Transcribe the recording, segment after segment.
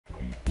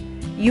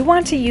You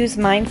want to use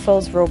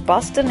Mineful's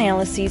robust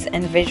analyses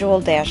and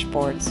visual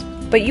dashboards,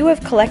 but you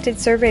have collected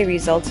survey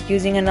results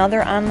using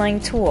another online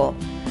tool,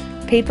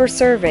 paper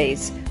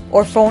surveys,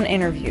 or phone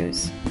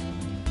interviews.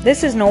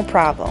 This is no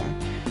problem.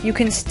 You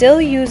can still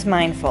use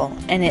Mineful,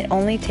 and it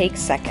only takes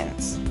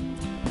seconds.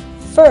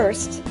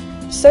 First,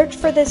 search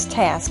for this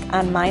task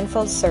on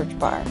Mineful's search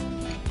bar.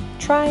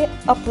 Try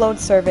Upload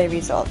Survey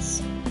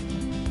Results.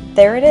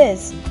 There it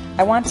is.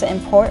 I want to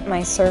import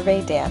my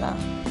survey data.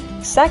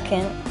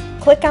 Second,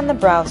 click on the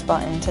Browse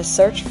button to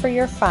search for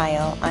your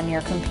file on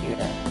your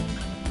computer.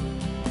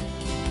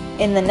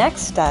 In the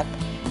next step,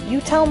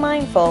 you tell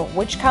Mineful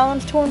which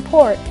columns to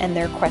import and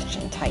their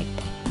question type.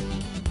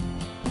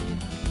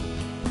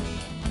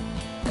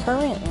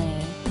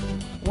 Currently,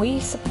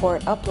 we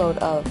support upload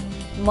of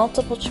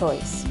multiple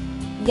choice,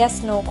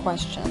 yes/no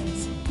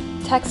questions,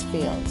 text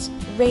fields,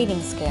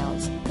 rating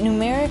scales,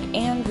 numeric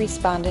and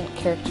respondent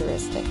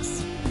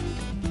characteristics.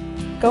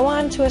 Go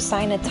on to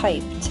assign a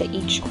type to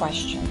each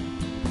question.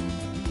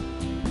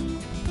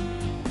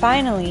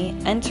 Finally,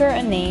 enter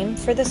a name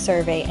for the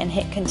survey and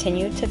hit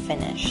Continue to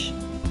finish.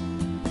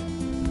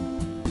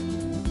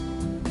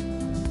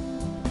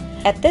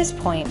 At this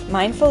point,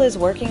 Mineful is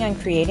working on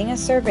creating a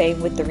survey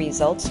with the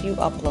results you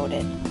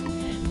uploaded.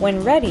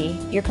 When ready,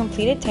 your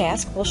completed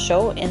task will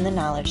show in the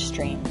knowledge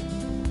stream.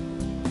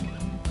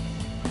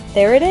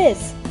 There it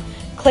is!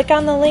 Click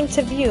on the link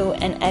to view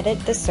and edit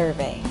the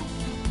survey.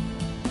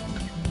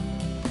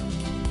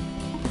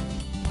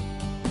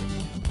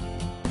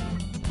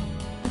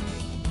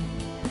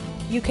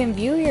 You can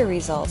view your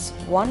results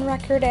one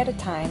record at a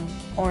time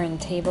or in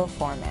table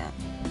format.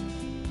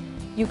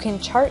 You can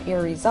chart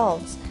your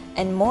results,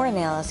 and more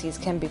analyses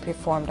can be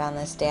performed on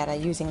this data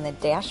using the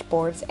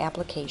Dashboards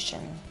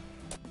application.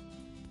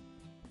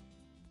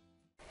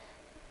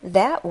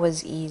 That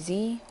was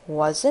easy,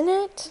 wasn't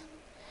it?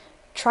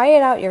 Try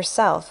it out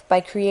yourself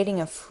by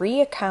creating a free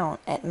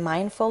account at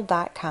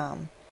mineful.com.